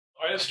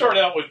All right, let's start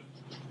out with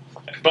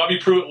Bobby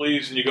Pruitt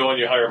leaves and you go and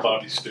you hire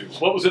Bobby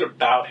Stoops. What was it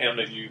about him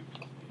that you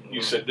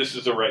said, this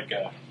is the right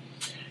guy?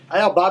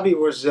 Well, Bobby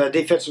was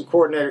defensive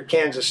coordinator at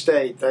Kansas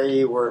State.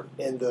 They were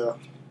in the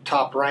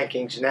top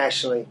rankings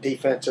nationally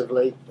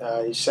defensively.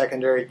 He's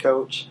secondary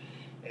coach,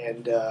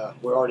 and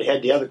we already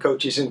had the other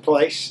coaches in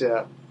place.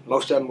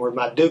 Most of them were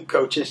my Duke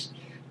coaches.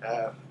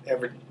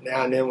 Every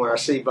now and then when I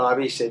see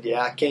Bobby, he said,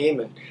 yeah, I came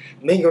and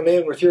mingled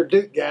in with your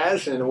Duke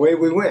guys, and away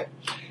we went.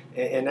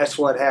 And that's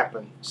what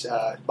happened.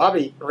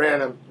 Bobby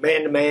ran a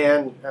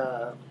man-to-man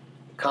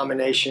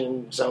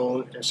combination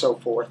zone and so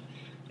forth.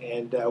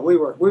 And we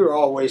were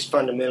always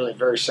fundamentally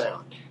very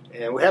sound.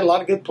 And we had a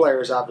lot of good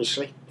players,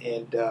 obviously,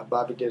 and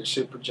Bobby did a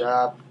super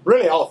job,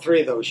 really all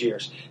three of those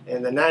years.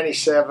 And the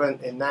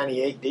 97 and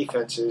 98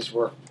 defenses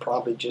were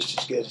probably just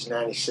as good as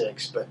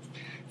 96. But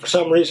for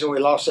some reason, we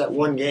lost that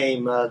one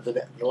game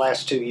the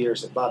last 2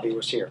 years that Bobby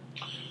was here.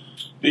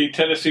 The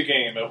Tennessee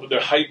game, the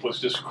hype was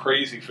just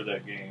crazy for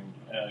that game.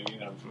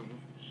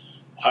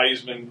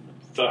 Heisman.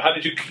 So how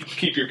did you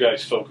keep your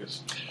guys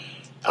focused?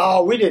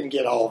 Oh, we didn't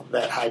get all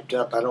that hyped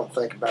up, I don't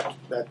think, about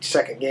that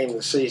second game of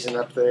the season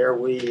up there.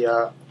 We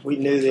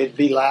knew they'd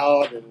be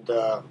loud, and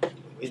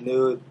we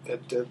knew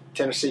that the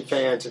Tennessee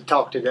fans had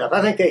talked it up.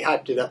 I think they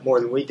hyped it up more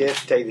than we did,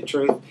 to tell you the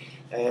truth,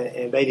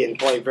 and they didn't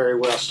play very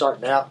well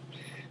starting out.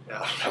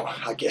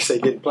 I guess they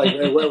didn't play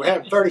very well. We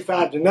had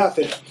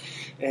 35-0,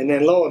 and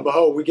then lo and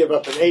behold, we give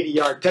up an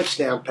 80-yard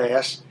touchdown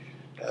pass.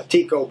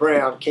 Tico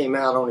Brown came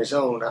out on his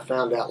own, I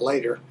found out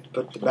later,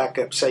 put the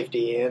backup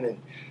safety in,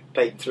 and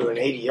paid through an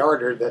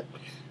 80-yarder that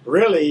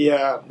really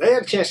they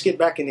had a chance to get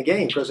back in the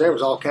game because there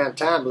was all kind of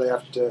time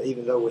left,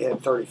 even though we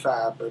had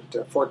 35.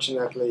 But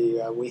fortunately,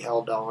 we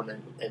held on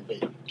and beat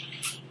them.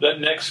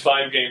 That next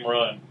 5-game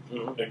run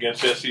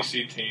against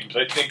SEC teams,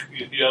 I think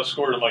you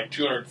outscored them like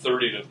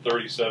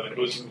 230-37. It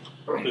was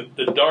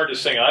the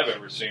darndest thing I've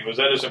ever seen. Was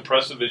that as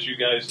impressive as you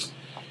guys?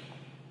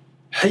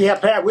 Yeah,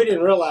 Pat, I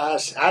didn't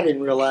realize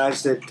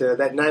that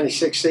that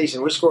 96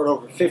 season, we scored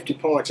over 50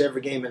 points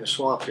every game in the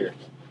swamp here.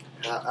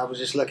 I was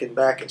just looking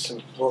back at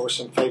what were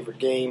some favorite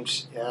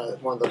games.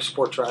 One of those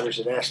sports writers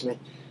had asked me,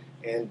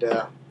 and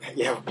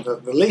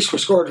the least we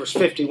scored was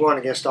 51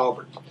 against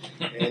Auburn,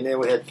 and then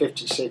we had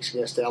 56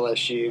 against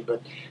LSU.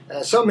 But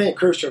so many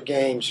crucial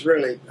games,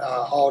 really,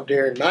 all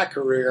during my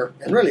career,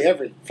 and really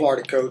every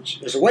Florida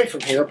coach is away from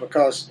here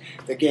because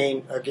the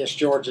game against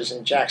Georgia's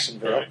in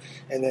Jacksonville, right,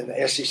 and then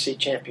the SEC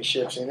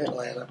championships in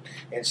Atlanta,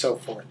 and so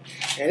forth.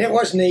 And it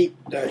was neat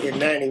in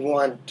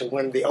 '91 to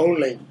win the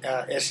only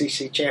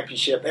SEC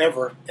championship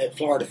ever at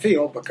Florida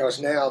Field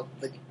because now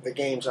the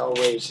game's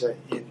always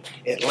in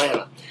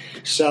Atlanta.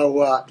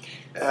 So.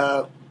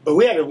 But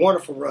we had a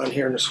wonderful run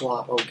here in the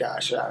swamp. Oh,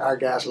 gosh, our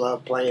guys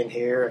loved playing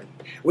here. And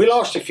we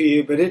lost a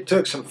few, but it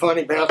took some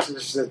funny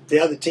bounces that the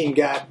other team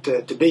got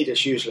to beat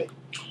us usually.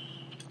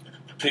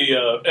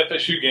 The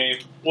FSU game,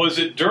 was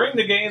it during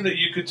the game that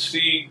you could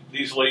see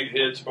these late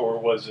hits, or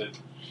was it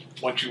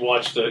once you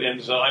watched the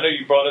end zone? I know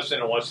you brought us in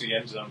and watched the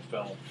end zone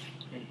film.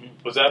 Mm-hmm.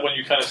 Was that when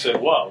you kind of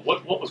said, wow,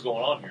 what was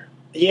going on here?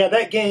 Yeah,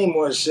 that game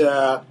was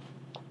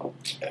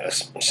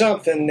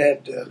something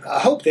that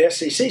I hope the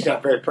SEC's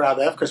not very proud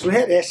of because we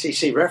had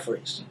SEC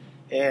referees.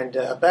 And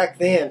back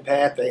then,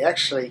 Pat, they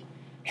actually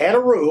had a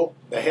rule.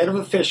 The head of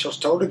officials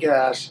told the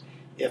guys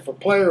if a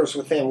player was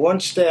within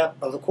one step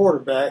of the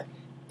quarterback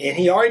and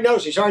he already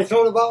knows he's already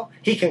thrown the ball,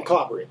 he can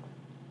clobber him.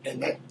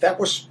 And that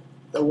was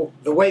the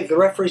way the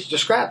referees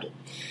described it.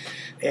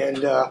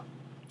 And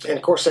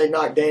of course, they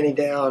knocked Danny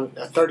down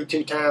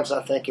 32 times,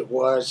 I think it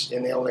was,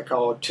 and they only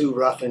called 2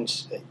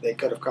 roughings. They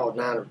could have called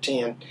 9 or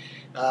 10.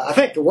 I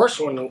think the worst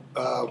one,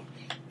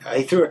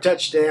 he threw a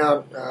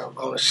touchdown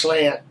on a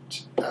slant.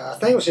 I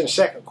think it was in the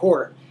second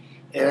quarter.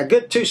 And a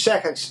good 2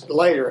 seconds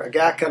later, a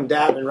guy come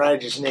diving right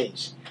at his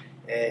knees.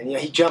 And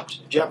he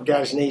jumped, got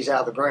his knees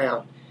out of the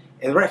ground.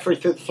 And the referee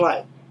threw the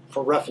flag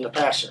for roughing the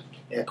passer.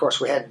 And, of course,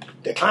 we had to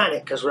decline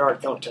it because we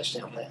already thrown a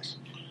touchdown pass.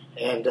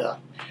 And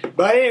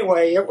but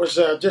anyway, it was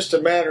just a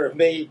matter of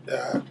me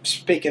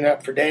speaking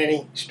up for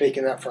Danny,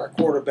 speaking up for our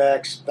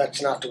quarterbacks.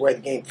 That's not the way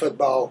the game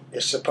football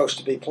is supposed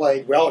to be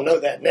played. We all know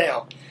that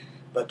now,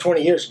 but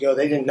 20 years ago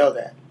they didn't know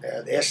that.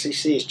 The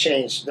SEC has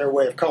changed their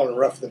way of calling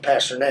roughing the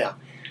passer now.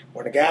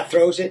 When a guy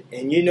throws it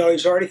and you know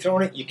he's already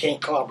thrown it, you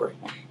can't clobber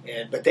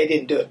him. But they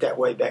didn't do it that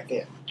way back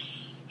then.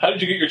 How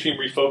did you get your team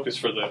refocused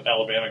for the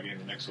Alabama game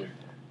the next week?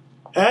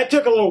 It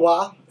took a little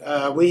while.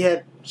 We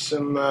had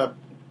some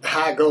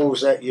high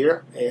goals that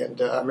year,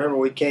 and I remember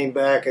we came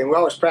back, and we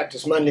always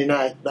practiced Monday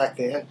night back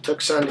then.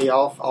 Took Sunday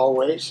off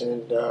always,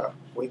 and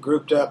we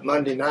grouped up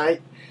Monday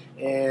night,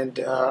 and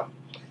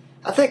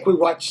I think we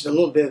watched a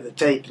little bit of the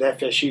tape of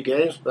the FSU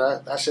games,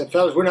 but I said,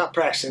 fellas, we're not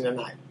practicing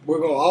tonight. We're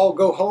going to all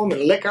go home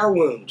and lick our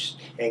wounds,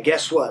 and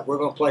guess what? We're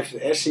going to play for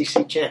the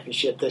SEC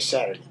championship this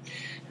Saturday.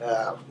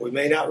 We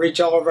may not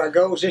reach all of our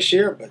goals this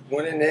year, but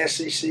winning the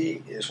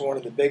SEC is one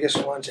of the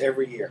biggest ones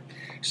every year.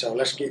 So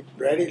let's get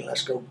ready.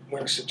 Let's go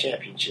win us a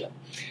championship.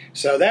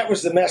 So that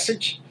was the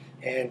message,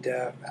 and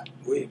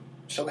we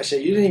somebody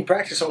said, "You didn't even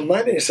practice on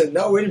Monday?" I said,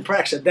 "No, we didn't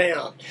practice it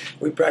down.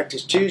 We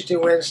practiced Tuesday,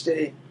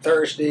 Wednesday,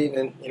 Thursday,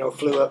 and then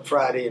flew up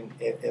Friday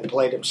and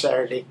played them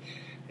Saturday."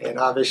 And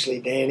obviously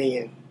Danny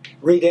and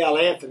Riedel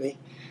Anthony.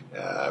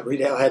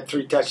 Riedel had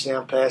 3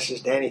 touchdown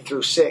passes. Danny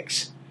threw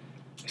 6.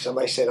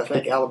 Somebody said, I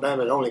think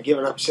Alabama had only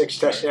given up 6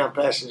 touchdown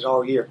passes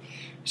all year.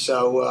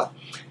 So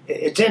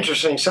it's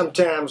interesting.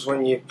 Sometimes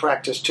when you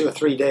practice 2 or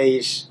 3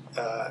 days,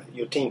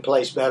 your team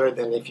plays better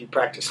than if you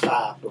practice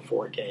 5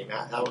 before a game.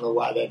 I don't know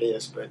why that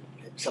is, but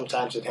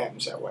sometimes it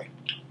happens that way.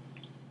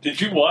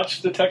 Did you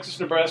watch the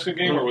Texas-Nebraska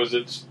game, or was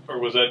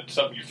that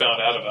something you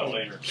found out about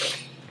later?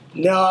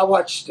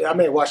 No, I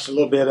may have watched a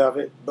little bit of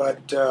it,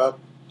 but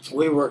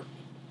we were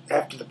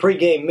after the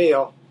pregame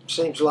meal.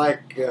 Seems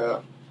like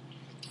we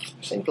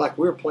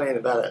were playing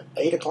about an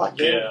 8 o'clock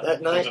game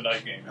that night. It was a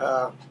night game.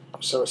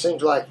 So it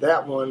seems like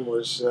that one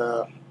was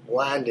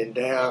winding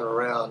down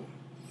around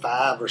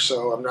 5 or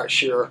so. I'm not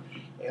sure.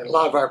 And a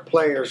lot of our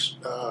players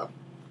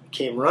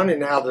came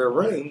running out of their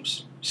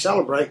rooms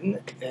celebrating,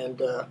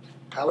 and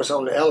I was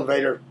on the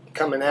elevator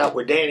coming out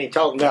with Danny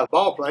talking about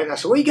ball playing. I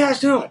said, "What are you guys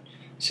doing?"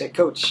 He said,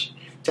 "Coach,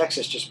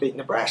 Texas just beat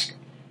Nebraska."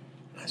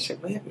 I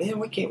said, man,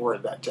 we can't worry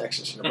about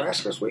Texas and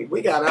Nebraska.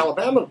 We got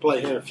Alabama to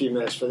play here in a few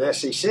minutes for the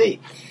SEC.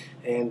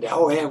 And,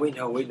 we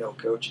know,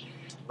 Coach.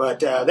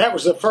 But that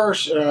was the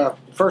first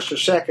or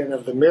second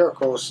of the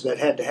miracles that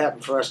had to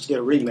happen for us to get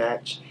a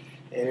rematch.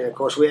 And then, of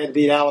course, we had to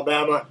beat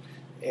Alabama.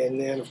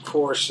 And then, of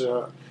course,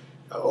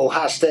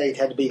 Ohio State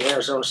had to beat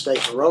Arizona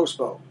State in the Rose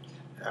Bowl.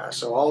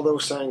 So all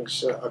those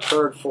things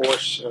occurred for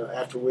us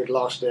after we had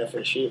lost to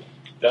FSU.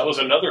 That was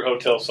another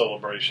hotel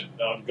celebration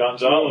on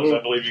Gonzales,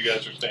 I believe you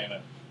guys were staying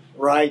at.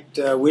 Right.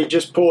 We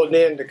just pulled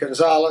in to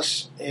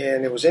Gonzales,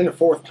 and it was in the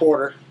 4th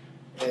quarter,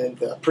 and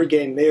the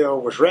pregame meal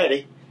was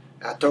ready.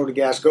 I told the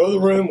guys, go to the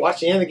room, watch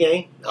the end of the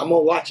game. I'm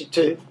going to watch it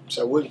too.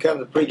 So we can come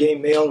to the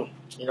pregame meal,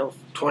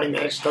 20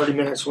 minutes, 30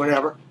 minutes,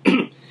 whenever.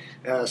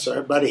 So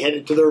everybody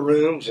headed to their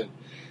rooms, and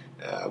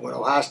when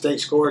Ohio State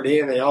scored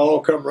in, they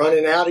all come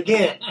running out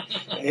again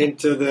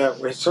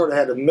we sort of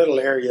had a middle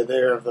area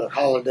there of the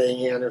Holiday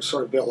Inn. It was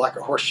sort of built like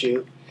a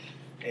horseshoe.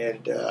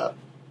 And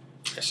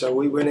so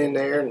we went in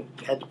there and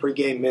had the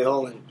pregame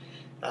meal, and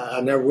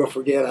I never will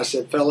forget, I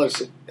said,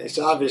 fellas, it's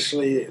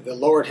obviously the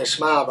Lord has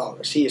smiled on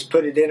us. He has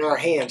put it in our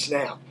hands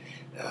now.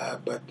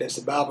 But as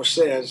the Bible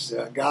says,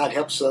 God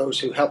helps those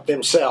who help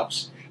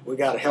themselves. We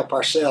got to help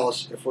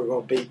ourselves if we're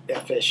going to beat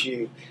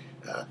FSU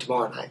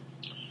tomorrow night.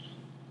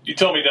 You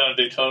told me down in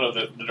Daytona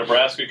that the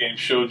Nebraska game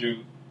showed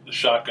you the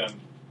shotgun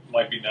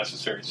might be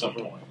necessary at some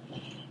point.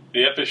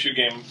 The FSU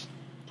game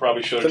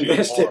probably showed you more.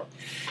 As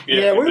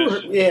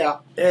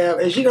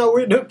you know,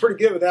 we were doing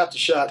pretty good without the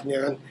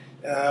shotgun.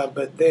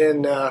 But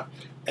then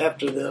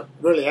after the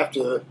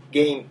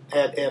game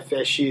at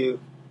FSU,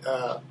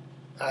 I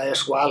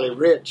asked Wiley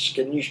Rich,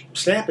 "Can you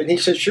snap it?" And he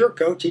said, "Sure,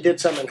 Coach." He did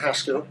some in high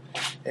school,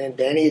 and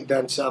Danny had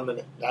done some,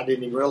 and I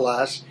didn't even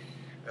realize.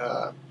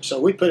 So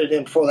we put it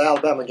in before the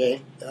Alabama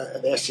game,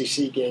 the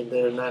SEC game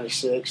there in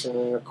 '96, and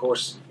then of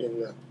course in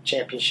the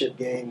championship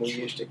game we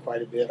used it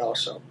quite a bit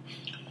also.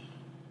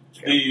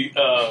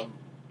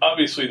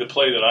 Obviously the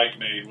play that Ike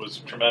made was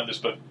tremendous,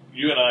 but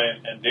you and I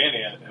and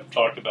Danny have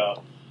talked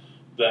about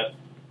that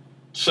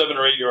 7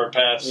 or 8 yard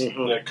pass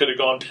that could have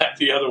gone back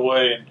the other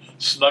way and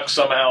snuck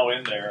somehow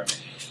in there.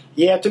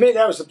 Yeah, to me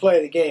that was the play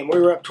of the game. We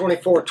were up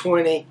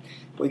 24-20.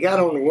 We got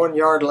on the 1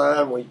 yard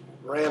line. We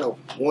ran a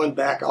one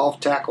back off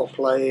tackle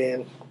play,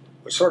 and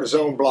we sort of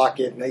zone block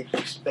it, and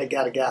they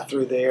got a guy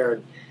through there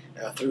and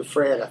through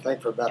Fred, I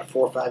think, for about a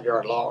 4 or 5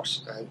 yard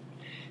loss.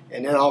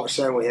 And then all of a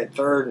sudden we had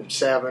 3rd and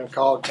 7,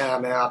 called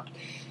timeout.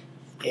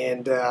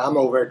 And I'm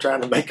over there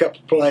trying to make up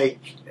a play.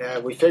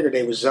 We figured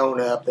they would zone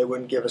up. They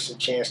wouldn't give us a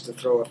chance to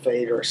throw a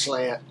fade or a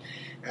slant.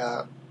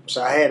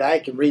 So I had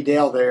Ike and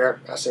Riedel there.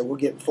 I said, we're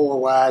getting 4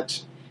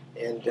 wides.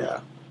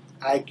 And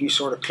Ike, you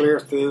sort of clear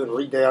through, and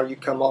Riedel, you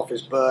come off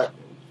his butt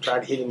and try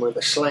to hit him with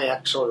a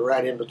slant, sort of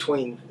right in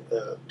between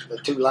the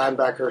 2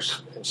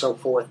 linebackers and so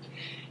forth.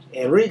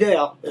 And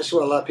Riedel, this is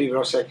what a lot of people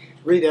don't say,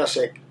 Riedel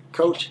said,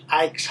 "Coach,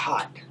 Ike's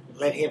hot.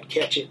 Let him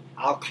catch it.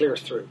 I'll clear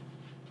through."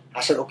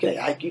 I said, "Okay,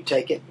 Ike, you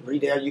take it.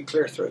 Riedel, you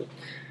clear through."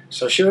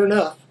 So sure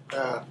enough,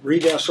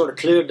 Riedel sort of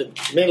cleared the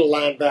middle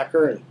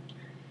linebacker, and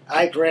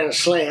Ike ran a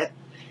slant,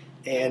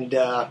 and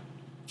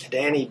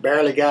Danny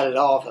barely got it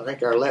off. I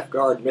think our left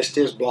guard missed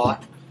his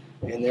block,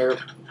 and their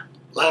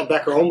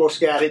linebacker almost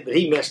got it, but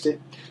he missed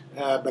it.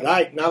 But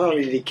Ike, not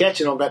only did he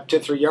catch it on about 2 or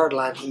 3 yard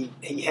line,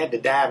 he had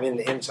to dive in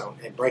the end zone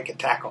and break a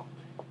tackle.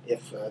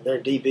 If their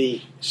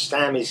DB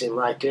stymies him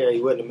right there, he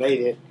wouldn't have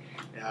made it.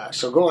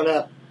 So going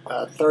up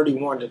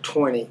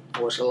 31-20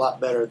 was a lot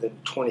better than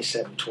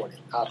 27-20,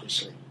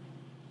 obviously.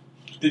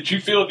 Did you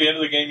feel at the end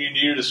of the game you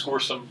needed to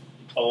score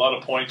a lot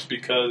of points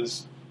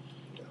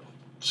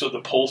so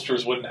the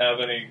pollsters wouldn't have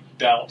any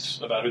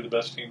doubts about who the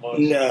best team was?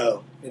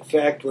 No. In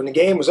fact, when the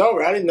game was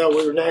over, I didn't know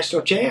we were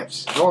national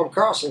champs. Norm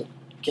Carlson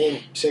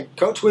came said,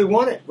 "Coach, we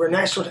won it. We're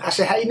national." I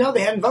said, "How do you know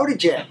they haven't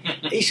voted yet?"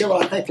 He said,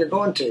 "Well, I think they're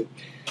going to."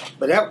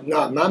 But that,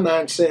 no, my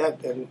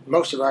mindset and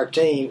most of our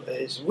team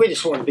is we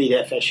just wanted to beat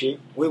FSU.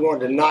 We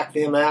wanted to knock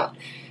them out.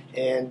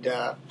 And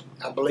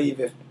I believe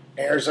if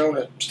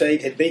Arizona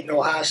State had beaten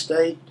Ohio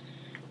State,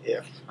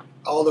 if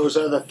all those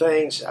other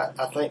things,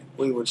 I think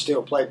we would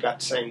still play about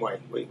the same way.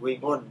 We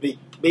wanted to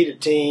beat a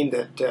team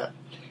that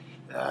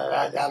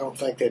I don't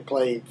think they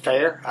played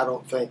fair. I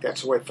don't think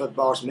that's the way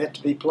football is meant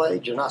to be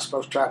played. You're not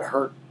supposed to try to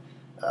hurt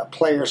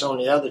players on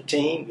the other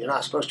team. You're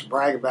not supposed to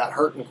brag about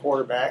hurting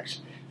quarterbacks.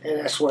 And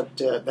that's what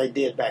they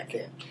did back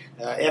then.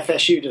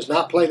 FSU does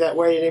not play that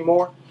way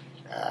anymore.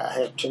 I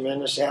have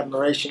tremendous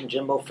admiration,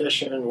 Jimbo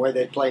Fisher, and the way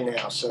they play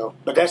now. So,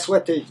 but that's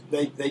what they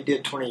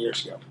did 20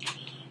 years ago.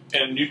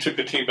 And you took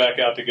the team back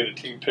out to get a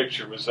team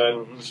picture. Was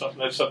that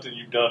that's something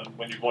you've done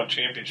when you've won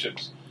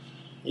championships?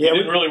 Yeah, you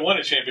didn't really win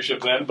a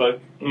championship then, but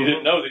you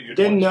didn't know that you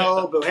didn't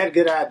know, but we had a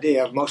good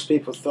idea. Most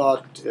people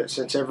thought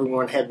since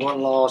everyone had one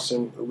loss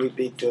and we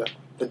beat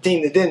the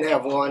team that didn't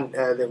have one,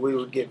 that we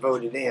would get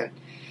voted in.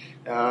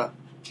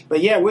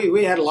 But yeah,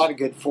 we had a lot of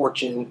good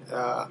fortune,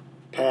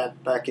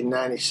 Pat, back in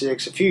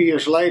 '96. A few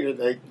years later,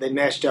 they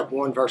matched up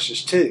 1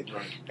 versus 2.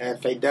 Right. And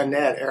if they'd done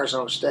that,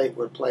 Arizona State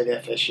would have played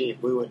FSU.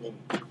 We wouldn't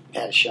have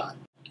had a shot.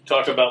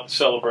 Talk about the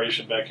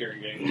celebration back here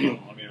in Gainesville.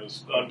 I mean, it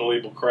was an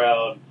unbelievable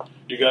crowd.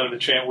 You got to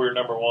chant, "We're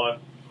number one."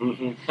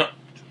 Mm-hmm.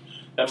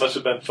 That must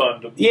have been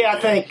fun. Yeah, I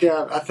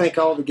think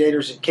all the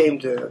Gators that came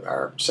to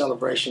our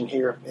celebration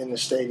here in the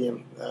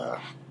stadium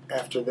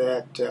after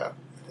that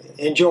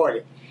enjoyed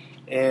it.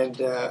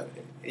 And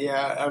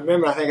yeah, I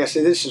remember, I think I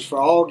said, this is for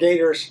all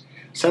Gators,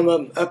 some of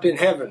them up in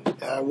heaven,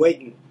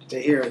 waiting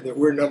to hear that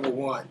we're number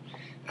one.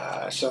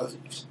 So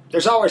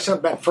there's always something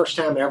about the first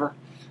time ever.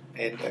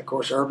 And, of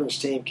course, Urban's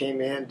team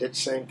came in, did the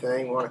same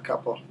thing, won a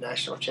couple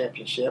national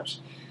championships.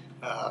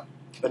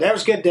 But that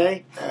was a good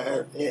day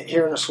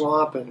here in the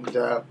swamp. And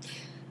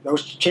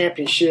those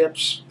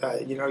championships,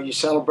 you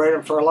celebrate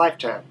them for a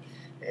lifetime.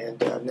 And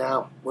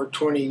now we're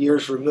 20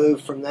 years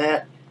removed from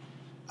that.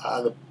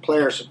 The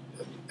players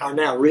are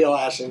now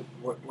realizing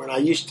when I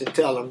used to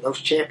tell them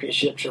those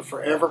championships are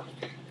forever.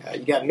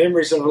 You got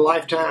memories of a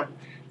lifetime,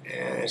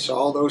 and so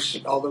all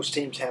those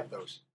teams have those.